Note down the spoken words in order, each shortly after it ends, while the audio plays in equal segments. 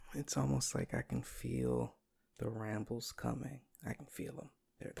It's almost like I can feel the rambles coming. I can feel them.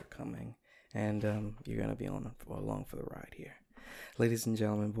 They're coming. And you're going to be along for the ride here. Ladies and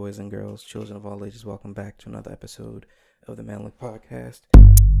gentlemen, boys and girls, children of all ages, welcome back to another episode of the Manly Podcast.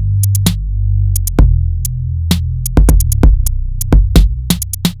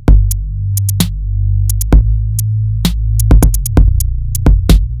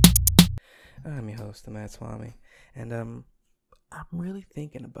 I'm your host, the Mad Swami, and I'm really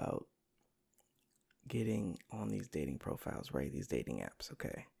thinking about getting on these dating profiles, right? These dating apps.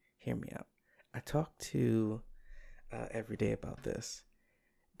 Okay, hear me out. I talk to every day about this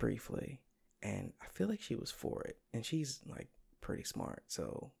briefly, and I feel like she was for it, and she's like pretty smart,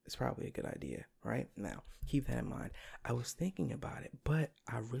 so it's probably a good idea, right? Now, keep that in mind. I was thinking about it, but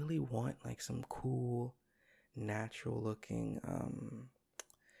I really want like some cool, natural looking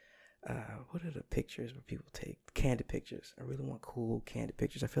what are the pictures where people take candid pictures? I really want cool candid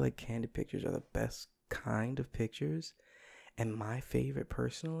pictures. I feel like candid pictures are the best kind of pictures and my favorite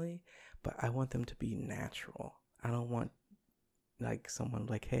personally, but I want them to be natural. I don't want like someone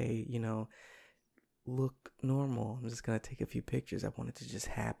like, hey, look normal. I'm just gonna take a few pictures. I want it to just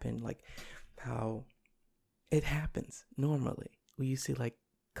happen like how it happens normally. When you see like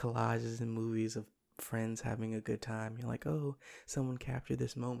collages in movies of friends having a good time, you're like, oh, someone captured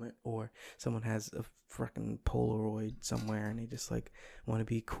this moment, or someone has a fucking Polaroid somewhere and they just like want to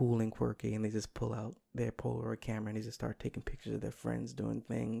be cool and quirky and they just pull out their Polaroid camera and they just start taking pictures of their friends doing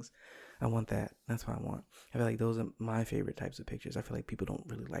things. I want that. That's what I want. I feel like those are my favorite types of pictures. I feel like people don't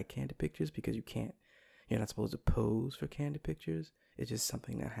really like candid pictures because you're not supposed to pose for candid pictures. It's just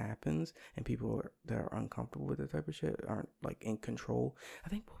something that happens, and people that are uncomfortable with that type of shit aren't like in control. I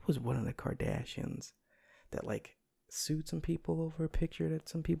think what was one of the Kardashians that like sued some people over a picture that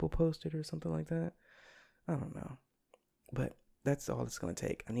some people posted or something like that. I don't know, but that's all it's gonna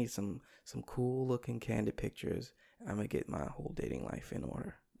take. I need some cool looking candid pictures. I'm gonna get my whole dating life in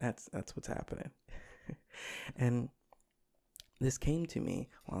order. That's what's happening. And this came to me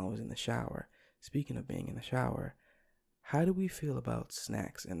while I was in the shower. Speaking of being in the shower, how do we feel about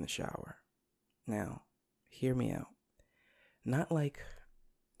snacks in the shower? Now, hear me out. Not like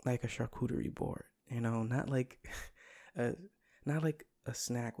a charcuterie board, not like a not like a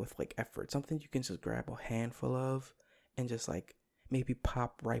snack with like effort. Something you can just grab a handful of and just like maybe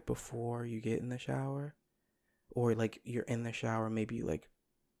pop right before you get in the shower, or like you're in the shower, maybe like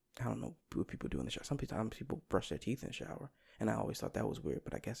I don't know what people do in the shower. Sometimes people brush their teeth in the shower, and I always thought that was weird,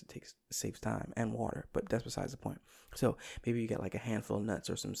 but I guess it saves time and water, but that's besides the point. So maybe you get like a handful of nuts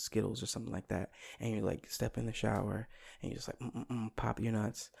or some Skittles or something like that, and you like step in the shower and you just like pop your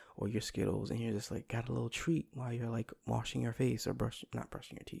nuts or your Skittles, and you're just like got a little treat while you're like washing your face or not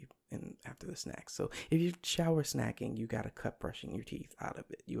brushing your teeth and after the snacks. So if you're shower snacking, you gotta cut brushing your teeth out of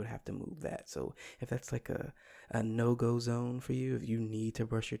it. You would have to move that. So if that's like a no-go zone for you, if you need to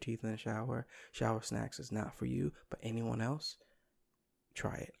brush your teeth in the shower snacks is not for you. But anyone else,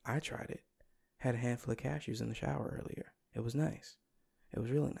 try it. I tried it. Had a handful of cashews in the shower earlier. It was nice. It was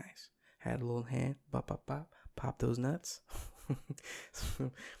really nice. Had a little hand, pop those nuts.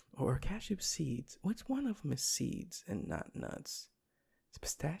 Or cashew seeds. Which one of them is seeds and not nuts? It's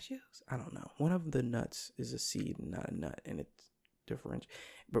pistachios? I don't know. One of the nuts is a seed and not a nut, and it's different.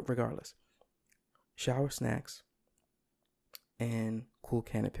 But regardless, shower snacks and cool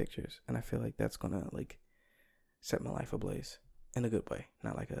candid pictures, and I feel like that's gonna like set my life ablaze in a good way,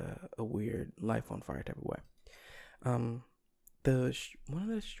 not like a weird life on fire type of way. One of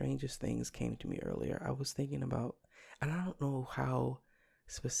the strangest things came to me earlier. I was thinking about, and I don't know how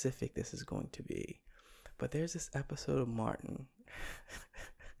specific this is going to be, but there's this episode of Martin,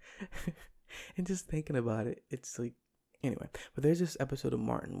 and just thinking about it, it's like, anyway, but there's this episode of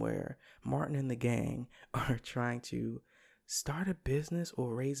Martin where Martin and the gang are trying to start a business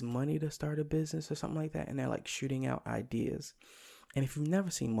or raise money to start a business or something like that, and they're like shooting out ideas. And if you've never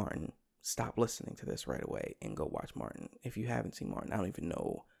seen Martin, stop listening to this right away and go watch Martin. If you haven't seen Martin, I don't even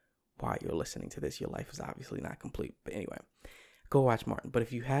know why you're listening to this. Your life is obviously not complete. But anyway, go watch Martin. But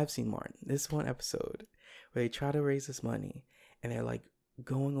if you have seen Martin, this one episode where they try to raise this money and they're like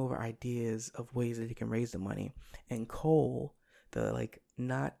going over ideas of ways that they can raise the money, and Cole, the like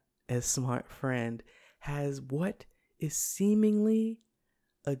not as smart friend, has what is seemingly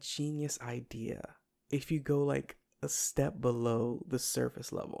a genius idea if you go like a step below the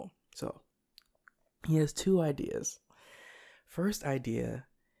surface level. So he has two ideas. First idea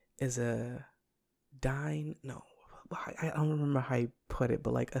is I don't remember how he put it,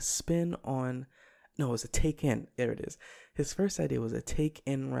 but like a spin on, no, it's a take-in. There it is. His first idea was a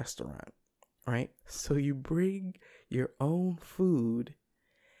take-in restaurant, right? So you bring your own food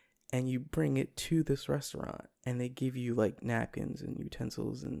and you bring it to this restaurant, and they give you like napkins and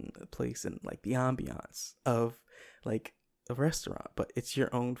utensils and a place and like the ambiance of like a restaurant, but it's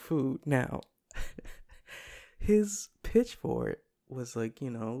your own food. Now, his pitch for it was like,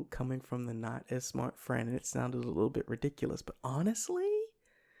 coming from the not as smart friend, and it sounded a little bit ridiculous, but honestly,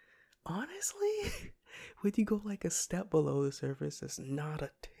 would you go like a step below the surface? That's not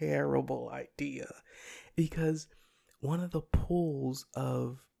a terrible idea, because one of the pulls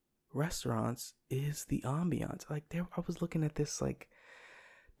of restaurants is the ambiance. Like I was looking at this like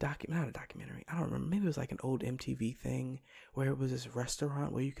not a documentary. I don't remember. Maybe it was like an old MTV thing where it was this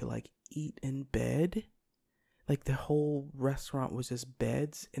restaurant where you could like eat in bed. Like the whole restaurant was just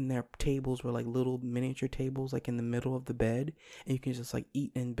beds, and their tables were like little miniature tables like in the middle of the bed, and you can just like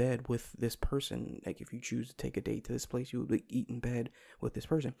eat in bed with this person. Like if you choose to take a date to this place, you would like, eat in bed with this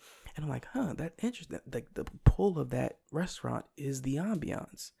person. And I'm like, that's interesting. Like the pull of that restaurant is the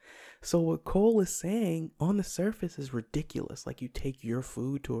ambiance. So what Cole is saying on the surface is ridiculous. Like you take your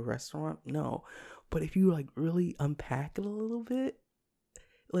food to a restaurant? No. But if you like really unpack it a little bit,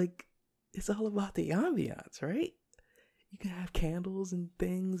 like it's all about the ambiance, right? You can have candles and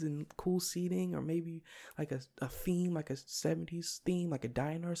things and cool seating, or maybe like a theme, like a 70s theme, like a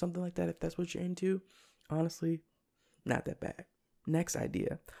diner or something like that, if that's what you're into. Honestly, not that bad. Next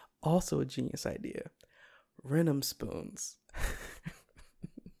idea, also a genius idea. Renum spoons.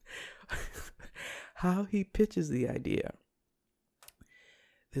 How he pitches the idea.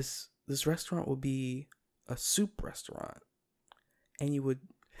 This restaurant would be a soup restaurant, and you would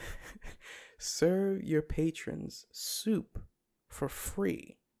serve your patrons soup for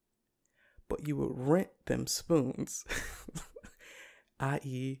free, but you would rent them spoons,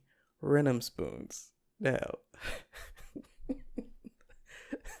 i.e. Renum spoons. Now,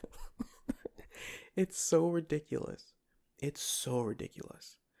 it's so ridiculous. It's so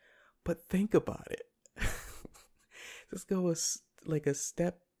ridiculous. But think about it. Let's go like a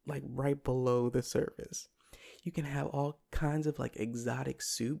step like right below the surface. You can have all kinds of like exotic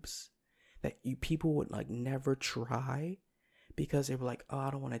soups that people would like never try because they were like, oh, I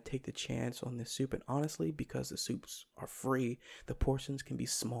don't want to take the chance on this soup. And honestly, because the soups are free, the portions can be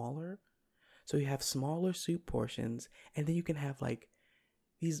smaller. So you have smaller soup portions, and then you can have like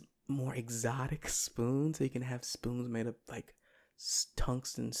these more exotic spoons. So you can have spoons made of like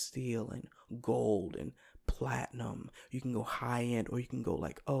tungsten steel and gold and platinum. You can go high end, or you can go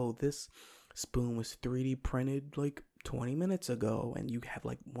like, oh, this spoon was 3D printed like 20 minutes ago, and you have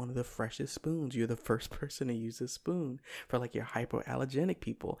like one of the freshest spoons. You're the first person to use this spoon for like your hypoallergenic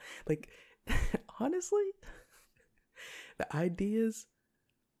people. Like, honestly, the ideas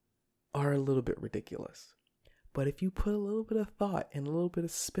are a little bit ridiculous, but if you put a little bit of thought and a little bit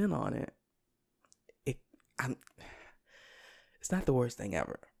of spin on it, it's not the worst thing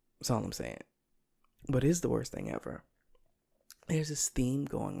ever. That's all I'm saying. But it is the worst thing ever. There's this theme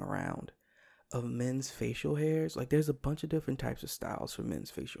going around of men's facial hairs. Like there's a bunch of different types of styles for men's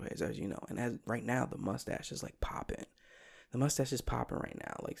facial hairs, as you know. And as right now, the mustache is like popping. The mustache is popping right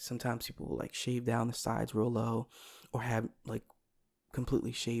now. Like sometimes people will like shave down the sides real low, or have like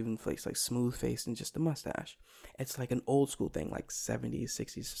completely shaven face, like smooth face and just a mustache. It's like an old school thing, like 70s,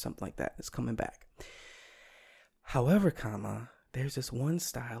 60s, or something like that. It's coming back. However, there's this one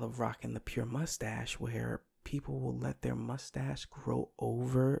style of rocking the pure mustache where people will let their mustache grow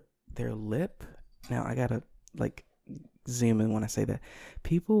over their lip. Now, I gotta like zoom in when I say that.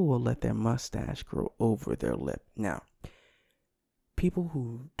 People will let their mustache grow over their lip. Now, people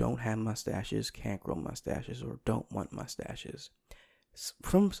who don't have mustaches, can't grow mustaches, or don't want mustaches.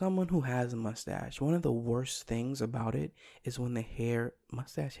 From someone who has a mustache, one of the worst things about it is when the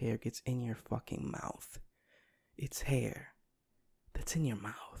mustache hair gets in your fucking mouth. It's hair that's in your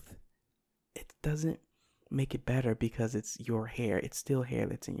mouth. It doesn't make it better because it's your hair. It's still hair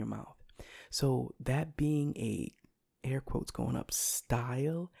that's in your mouth. So that being a, air quotes going up,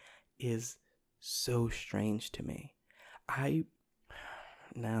 style is so strange to me. I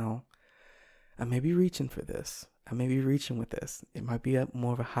may be reaching for this. I may be reaching with this. It might be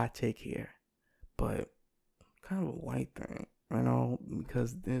more of a hot take here, but kind of a white thing,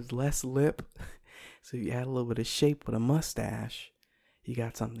 because there's less lip. So if you add a little bit of shape with a mustache, you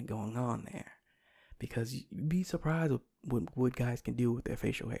got something going on there. Because you'd be surprised what guys can do with their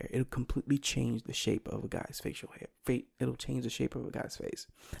facial hair. It'll completely change the shape of a guy's facial hair. It'll change the shape of a guy's face.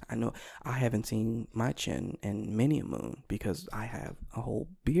 I know I haven't seen my chin in many a moon because I have a whole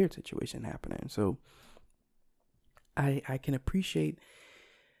beard situation happening. So I can appreciate,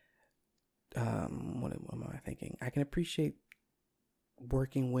 what am I thinking? I can appreciate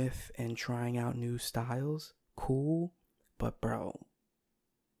working with and trying out new styles. Cool. But bro,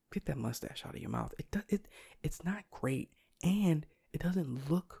 get that mustache out of your mouth. It's not great, and it doesn't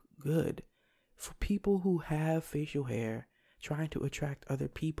look good. For people who have facial hair trying to attract other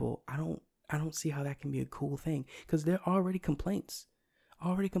people, I don't see how that can be a cool thing, because there are already complaints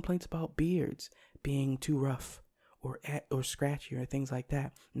about beards being too rough or scratchy or things like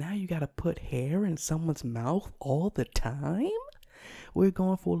that. Now you gotta put hair in someone's mouth all the time. We're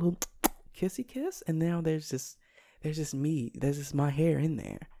going for a little kissy kiss, and now there's just my hair in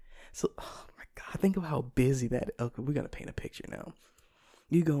there. So, oh my God, think of how busy that. Okay, we gotta paint a picture now.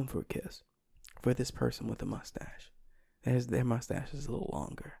 You going for a kiss for this person with a mustache. Their mustache is a little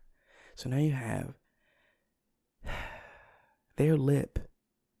longer. So now you have their lip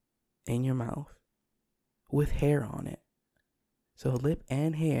in your mouth with hair on it. So lip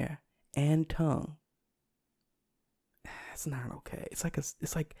and hair and tongue. It's not okay. It's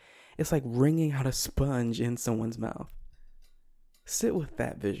like wringing out a sponge in someone's mouth. Sit with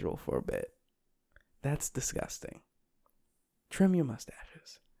that visual for a bit. That's disgusting. Trim your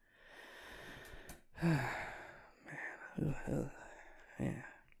mustaches. Man. Yeah.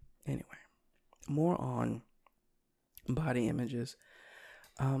 Anyway, more on body images.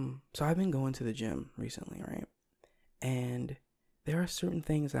 So I've been going to the gym recently, right? And there are certain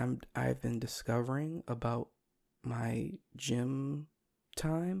things I've been discovering about my gym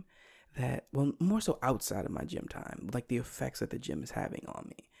time that, well, more so outside of my gym time, like the effects that the gym is having on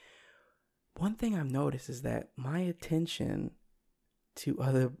me. One thing I've noticed is that my attention to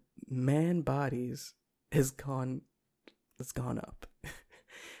other man bodies has gone up.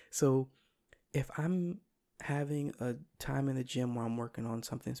 So if I'm having a time in the gym where I'm working on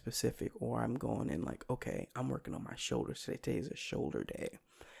something specific, or I'm going in like, okay, I'm working on my shoulders today. Today is a shoulder day. I'm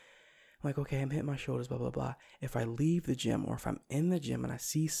like, okay, I'm hitting my shoulders, blah, blah, blah. If I leave the gym, or if I'm in the gym and I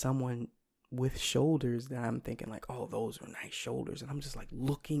see someone with shoulders that I'm thinking like, oh, those are nice shoulders, and I'm just like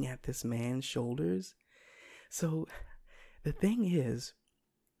looking at this man's shoulders. So the thing is,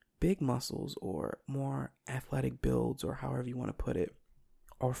 big muscles or more athletic builds, or however you want to put it,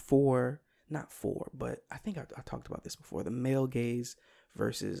 are but I think I talked about this before, the male gaze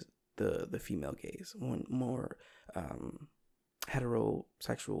versus the female gaze. One more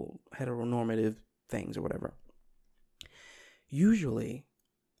heteronormative things or whatever. Usually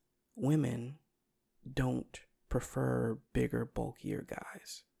women don't prefer bigger, bulkier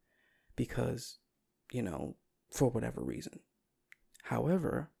guys because, for whatever reason.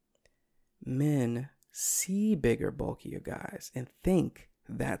 However, men see bigger, bulkier guys and think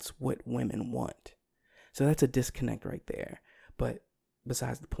that's what women want. So that's a disconnect right there. But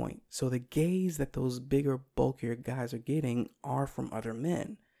besides the point. So the gaze that those bigger, bulkier guys are getting are from other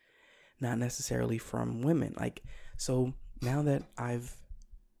men, not necessarily from women. Like, so now that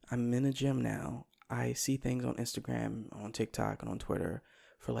I'm in a gym now, I see things on Instagram, on TikTok, and on Twitter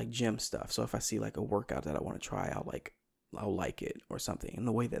for like gym stuff. So if I see like a workout that I want to try, I'll like it or something. And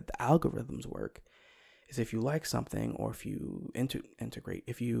the way that the algorithms work is if you like something, or if you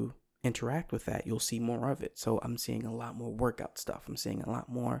if you interact with that, you'll see more of it. So I'm seeing a lot more workout stuff. I'm seeing a lot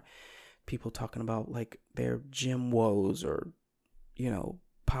more people talking about like their gym woes, or,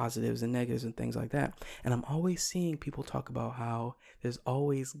 positives and negatives and things like that. And I'm always seeing people talk about how there's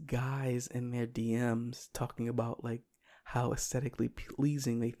always guys in their DMs talking about like how aesthetically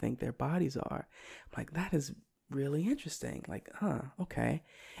pleasing they think their bodies are. I'm like, that is really interesting. Like, okay.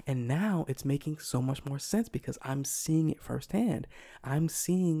 And now it's making so much more sense because I'm seeing it firsthand. I'm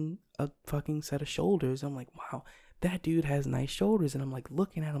seeing a fucking set of shoulders. I'm like, wow, that dude has nice shoulders. And I'm like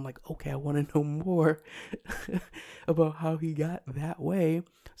looking at him like, okay, I want to know more about how he got that way.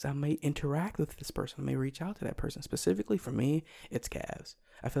 So I may interact with this person. I may reach out to that person. Specifically for me, it's calves.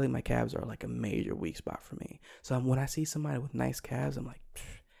 I feel like my calves are like a major weak spot for me. So when I see somebody with nice calves, I'm like,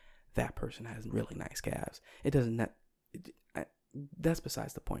 that person has really nice calves. That's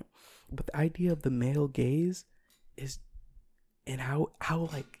besides the point. But the idea of the male gaze is, and how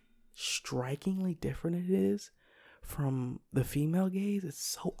like strikingly different it is from the female gaze. It's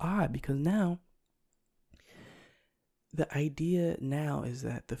so odd because now the idea now is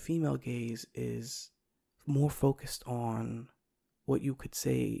that the female gaze is more focused on what you could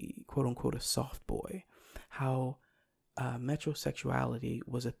say, quote unquote, a soft boy. How metrosexuality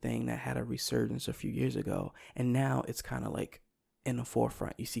was a thing that had a resurgence a few years ago, and now it's kind of like in the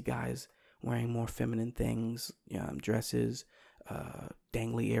forefront. You see guys wearing more feminine things, dresses,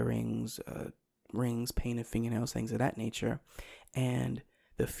 dangly earrings, rings, painted fingernails, things of that nature. And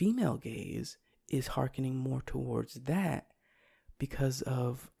the female gaze is hearkening more towards that because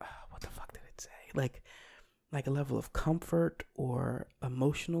of what the fuck did it say? Like, like a level of comfort or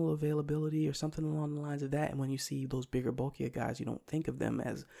emotional availability or something along the lines of that. And when you see those bigger, bulkier guys, you don't think of them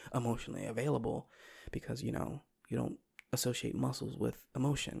as emotionally available because, you don't associate muscles with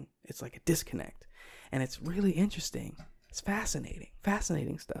emotion. It's like a disconnect. And it's really interesting. It's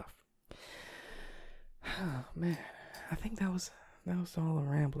fascinating stuff. Oh, man. I think that was all the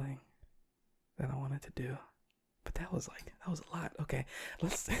rambling that I wanted to do. But that was a lot. Okay,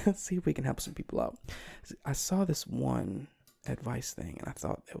 let's see if we can help some people out. I saw this one advice thing, and I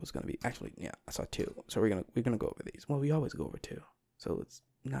thought it was gonna be I saw two. So we're gonna go over these. Well, we always go over two, so it's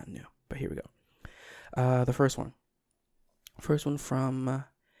not new. But here we go. The first one from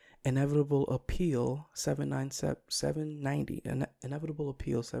Inevitable Appeal 790. Inevitable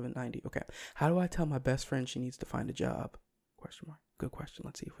Appeal 790. Okay, how do I tell my best friend she needs to find a job? Question mark. Good question.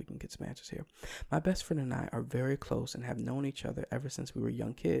 Let's see if we can get some answers here. My best friend and I are very close and have known each other ever since we were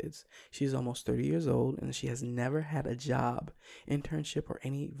young kids. She's almost 30 years old and she has never had a job, internship, or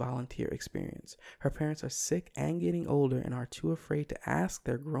any volunteer experience. Her parents are sick and getting older and are too afraid to ask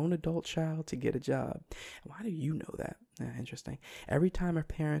their grown adult child to get a job. Why do you know that? Interesting. Every time her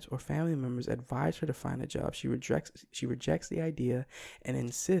parents or family members advise her to find a job, she rejects the idea and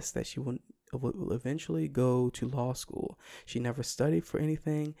insists that she will eventually go to law school. She never studied for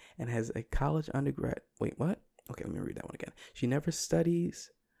anything and has a college undergrad. Wait, what? Okay, let me read that one again. She never studies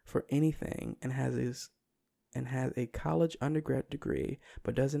for anything and has a college undergrad degree,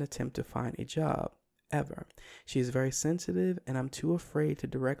 but doesn't attempt to find a job ever. She is very sensitive, and I'm too afraid to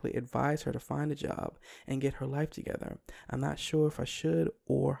directly advise her to find a job and get her life together. I'm not sure if I should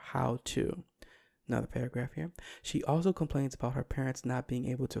or how to. Another paragraph here. She also complains about her parents not being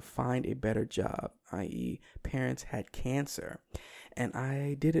able to find a better job, i.e., parents had cancer. And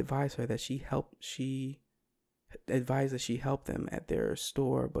I did advise her that she advised that she helped them at their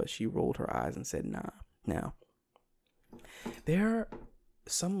store, but she rolled her eyes and said, nah. Now, there are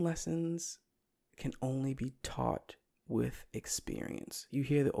some lessons can only be taught with experience. You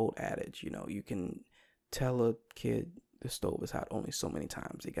hear the old adage, you can tell a kid the stove is hot only so many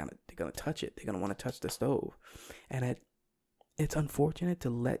times. They're gonna touch it. They're gonna want to touch the stove, and it's unfortunate to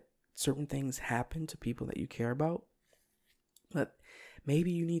let certain things happen to people that you care about. But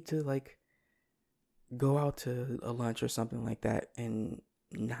maybe you need to go out to a lunch or something like that and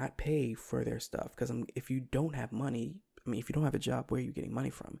not pay for their stuff. Because if you don't have money, if you don't have a job, where are you getting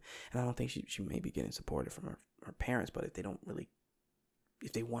money from? And I don't think she may be getting supported from her parents, but if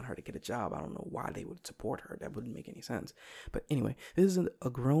they want her to get a job, I don't know why they would support her. That wouldn't make any sense. But anyway, this is a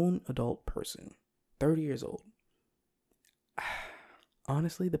grown adult person, 30 years old.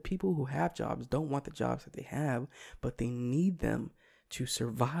 Honestly, the people who have jobs don't want the jobs that they have, but they need them to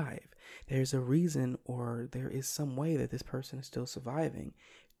survive. There's a reason, or there is some way that this person is still surviving.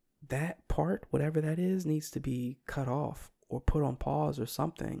 That part, whatever that is, needs to be cut off or put on pause or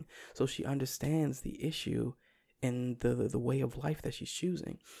something, so she understands the issue in the way of life that she's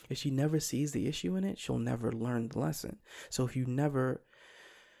choosing. If she never sees the issue in it, she'll never learn the lesson. So if you never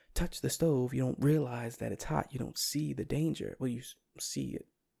touch the stove, you don't realize that it's hot. You don't see the danger. Well, you see it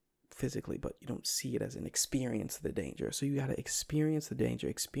physically, but you don't see it as an experience of the danger. So you got to experience the danger,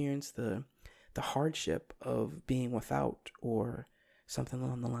 experience the hardship of being without, or something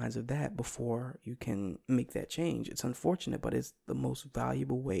along the lines of that, before you can make that change. It's unfortunate, but it's the most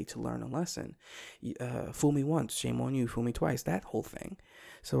valuable way to learn a lesson. Fool me once, shame on you. Fool me twice, that whole thing.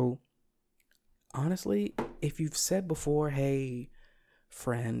 So honestly, if you've said before, hey,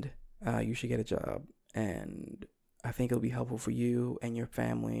 friend, you should get a job, and I think it'll be helpful for you and your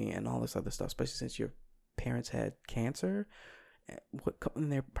family and all this other stuff, especially since your parents had cancer,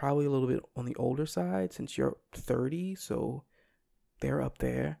 and they're probably a little bit on the older side since you're 30, so they're up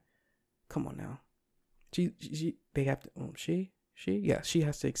there. Come on now. She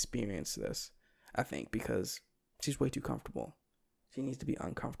has to experience this, I think, because she's way too comfortable. She needs to be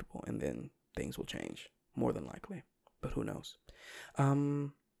uncomfortable, and then things will change, more than likely. But who knows?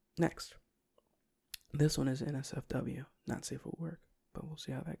 Next. This one is NSFW, not safe for work, but we'll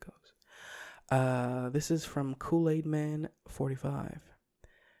see how that goes. This is from Kool-Aid Man 45.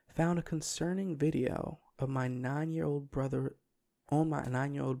 Found a concerning video of my 9-year-old brother on my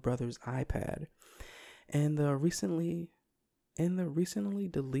 9-year-old brother's iPad, and the recently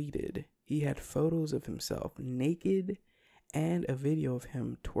deleted, he had photos of himself naked and a video of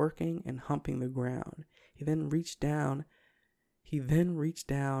him twerking and humping the ground. He then reached down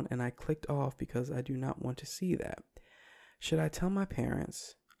and I clicked off because I do not want to see that. Should I tell my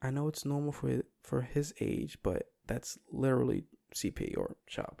parents? I know it's normal for his age, but that's literally CP, or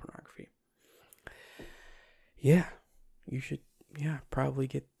child pornography. Yeah, you should yeah, probably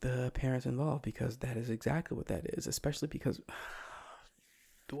get the parents involved, because that is exactly what that is. Especially because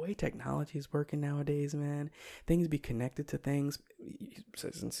the way technology is working nowadays, man, things be connected to things.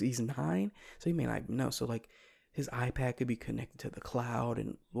 Since he's 9, so he may not even know. So like, his iPad could be connected to the cloud,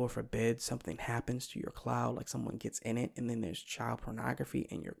 and Lord forbid something happens to your cloud, like someone gets in it, and then there's child pornography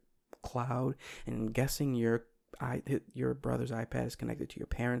in your cloud. And I'm guessing your brother's iPad is connected to your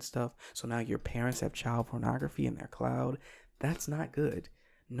parents' stuff, so now your parents have child pornography in their cloud. That's not good.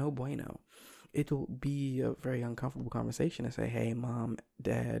 No bueno. It'll be a very uncomfortable conversation to say, hey, mom,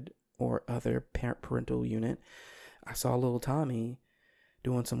 dad, or other parental unit, I saw little Tommy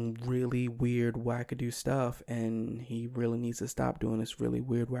doing some really weird wackadoo stuff, and he really needs to stop doing this really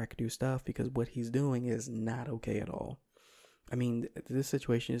weird wackadoo stuff, because what he's doing is not okay at all. I mean, this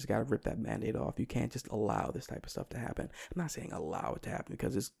situation just got to rip that Band-Aid off. You can't just allow this type of stuff to happen. I'm not saying allow it to happen,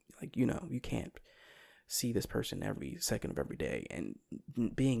 because it's like, you can't see this person every second of every day. And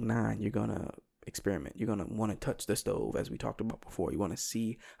being 9, you're going to experiment. You're going to want to touch the stove, as we talked about before. You want to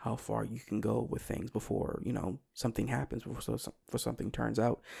see how far you can go with things before, something happens, before something turns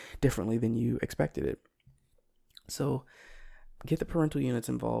out differently than you expected it. So get the parental units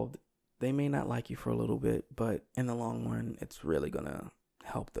involved. They may not like you for a little bit, but in the long run, it's really going to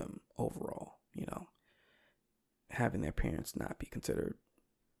help them overall, having their parents not be considered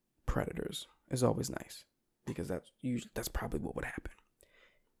predators is always nice, because that's probably what would happen.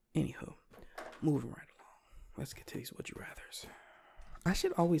 Anywho, moving right along. Let's get to these would you rathers. I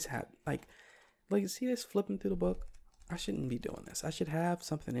should always have like see this flipping through the book. I shouldn't be doing this. I should have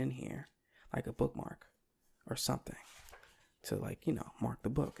something in here, like a bookmark or something, to mark the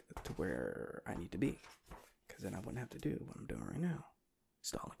book to where I need to be, because then I wouldn't have to do what I'm doing right now,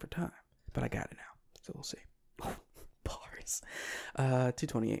 stalling for time. But I got it now, so we'll see. Bars.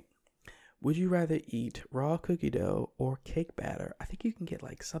 228. Would you rather eat raw cookie dough or cake batter? I think you can get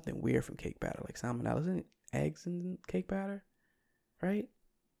like something weird from cake batter, like salmonella. Isn't it eggs in cake batter? Right?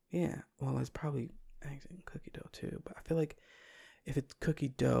 Yeah. Well, it's probably eggs in cookie dough too. But I feel like if it's cookie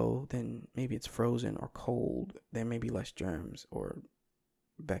dough, then maybe it's frozen or cold. There may be less germs or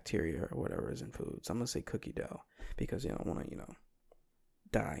bacteria or whatever is in food. So I'm gonna say cookie dough, because you don't want to,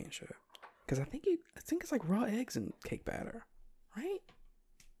 die and shit. Because I think it's like raw eggs in cake batter, right?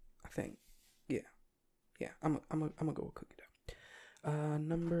 I think. Yeah, I'm gonna go with cookie dough.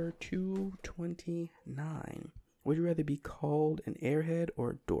 Number 229. Would you rather be called an airhead or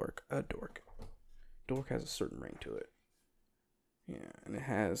a dork? A dork. Dork has a certain ring to it. Yeah, and it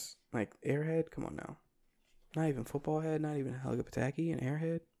has like airhead. Come on now, not even football head, not even Helga Pataki, an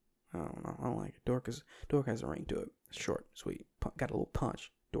airhead. I don't know. I don't like it. Dork has a ring to it. It's short, sweet, got a little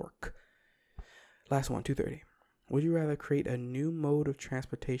punch. Dork. Last one, 230. Would you rather create a new mode of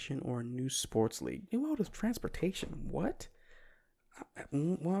transportation or a new sports league? New mode of transportation? What?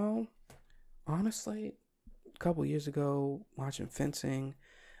 Well, honestly, a couple years ago, watching fencing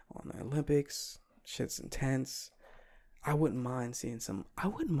on the Olympics, shit's intense. I wouldn't mind seeing some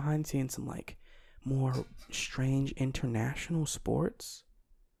like more strange international sports.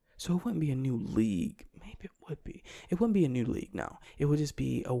 So it wouldn't be a new league. Maybe it would be. It wouldn't be a new league, no. It would just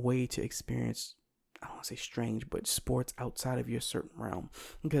be a way to experience, I don't want to say strange, but sports outside of your certain realm.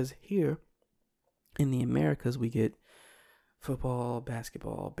 Because here in the Americas, we get football,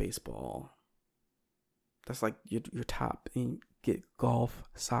 basketball, baseball. That's like your top. And you get golf,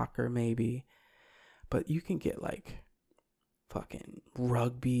 soccer, maybe. But you can get like fucking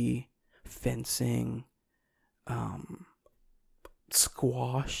rugby, fencing,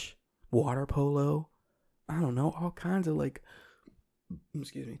 squash, water polo. I don't know, all kinds of like,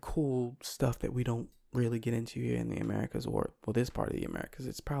 cool stuff that we don't really get into here in the Americas, or this part of the Americas.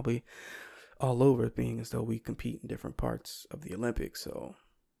 It's probably all over, being as though we compete in different parts of the Olympics. So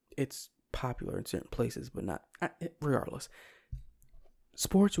it's popular in certain places, but not regardless.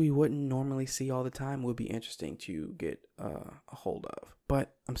 Sports we wouldn't normally see all the time would be interesting to get a hold of.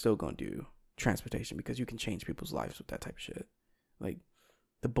 But I'm still going to do transportation, because you can change people's lives with that type of shit. Like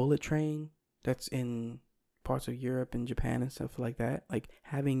the bullet train that's in parts of Europe and Japan and stuff like that. Like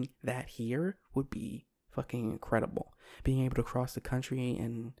having that here would be fucking incredible. Being able to cross the country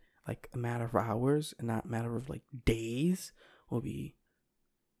in like a matter of hours and not a matter of like days will be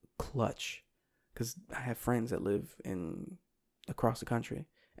clutch. Because I have friends that live across the country,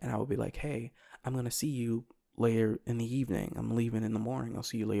 and I would be like, hey, I'm going to see you later in the evening. I'm leaving in the morning. I'll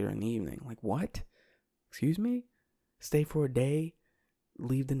see you later in the evening. Like, what? Excuse me? Stay for a day,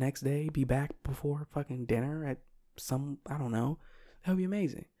 leave the next day, be back before fucking dinner at I don't know. That would be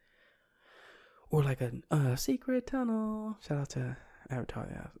amazing. Or like a secret tunnel. Shout out to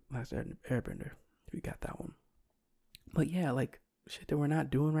Avatar, Last Airbender, if you got that one. But yeah, like shit that we're not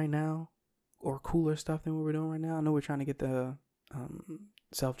doing right now, or cooler stuff than what we're doing right now. I know we're trying to get the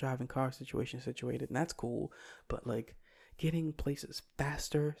self-driving car situation situated, and that's cool. But like getting places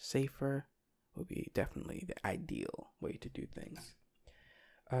faster, safer would be definitely the ideal way to do things.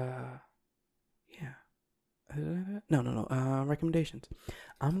 Yeah. No. Recommendations.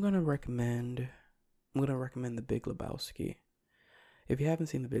 I'm gonna recommend. The Big Lebowski. If you haven't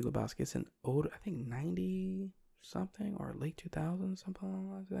seen The Big Lebowski, it's an old, I think 90 something or late 2000s, something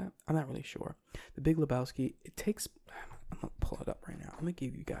like that. I'm not really sure. The Big Lebowski, it takes, I'm going to pull it up right now. I'm going to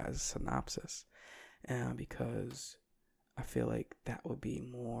give you guys a synopsis because I feel like that would be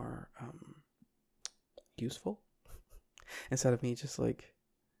more useful instead of me just like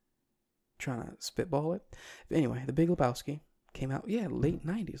trying to spitball it. But anyway, The Big Lebowski came out, late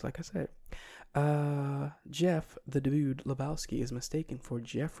 90s, like I said. Jeff, the dude Lebowski, is mistaken for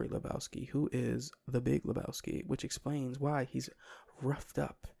Jeffrey Lebowski, who is the Big Lebowski, which explains why he's roughed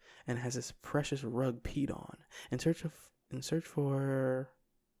up and has his precious rug peed on. In search for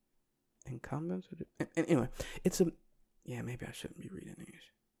incumbents. Anyway, maybe I shouldn't be reading these.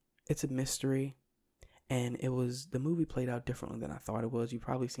 It's a mystery, and the movie played out differently than I thought it was. You've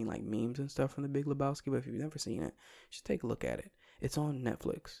probably seen like memes and stuff from the Big Lebowski, but if you've never seen it, you should take a look at it. It's on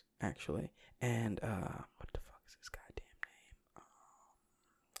Netflix, actually. And what the fuck is this goddamn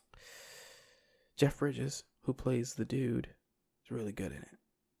name? Jeff Bridges, who plays the dude, is really good in it.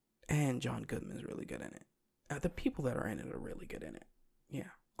 And John Goodman is really good in it. The people that are in it are really good in it. Yeah,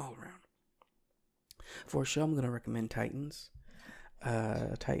 all around. For a show, I'm gonna recommend Titans.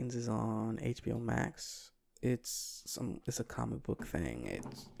 Titans is on HBO Max. It's a comic book thing.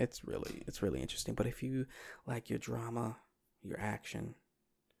 It's really interesting. But if you like your drama, your action,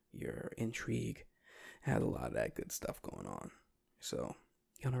 your intrigue, has a lot of that good stuff going on. So,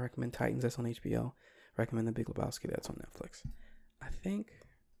 you want to recommend Titans? That's on HBO. Recommend The Big Lebowski. That's on Netflix. I think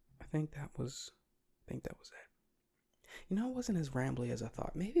that was it. You know, it wasn't as rambly as I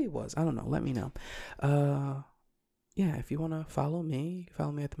thought. Maybe it was. I don't know. Let me know. If you want to follow me,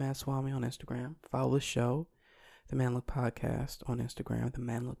 follow me at the Mad Swami on Instagram. Follow the show, the Man Look Podcast on Instagram, the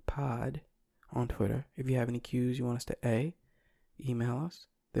Man Look Pod on Twitter. If you have any cues you want us to email us,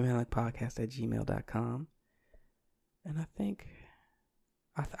 themanlookpodcast@gmail.com. And I think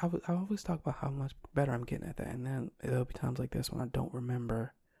I always talk about how much better I'm getting at that, and then there'll be times like this when I don't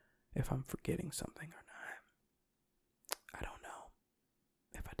remember if I'm forgetting something or not. I don't know.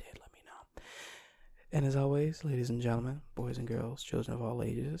 If I did, let me know. And as always, ladies and gentlemen, boys and girls, children of all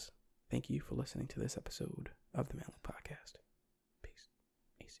ages, thank you for listening to this episode of the Man Look Podcast.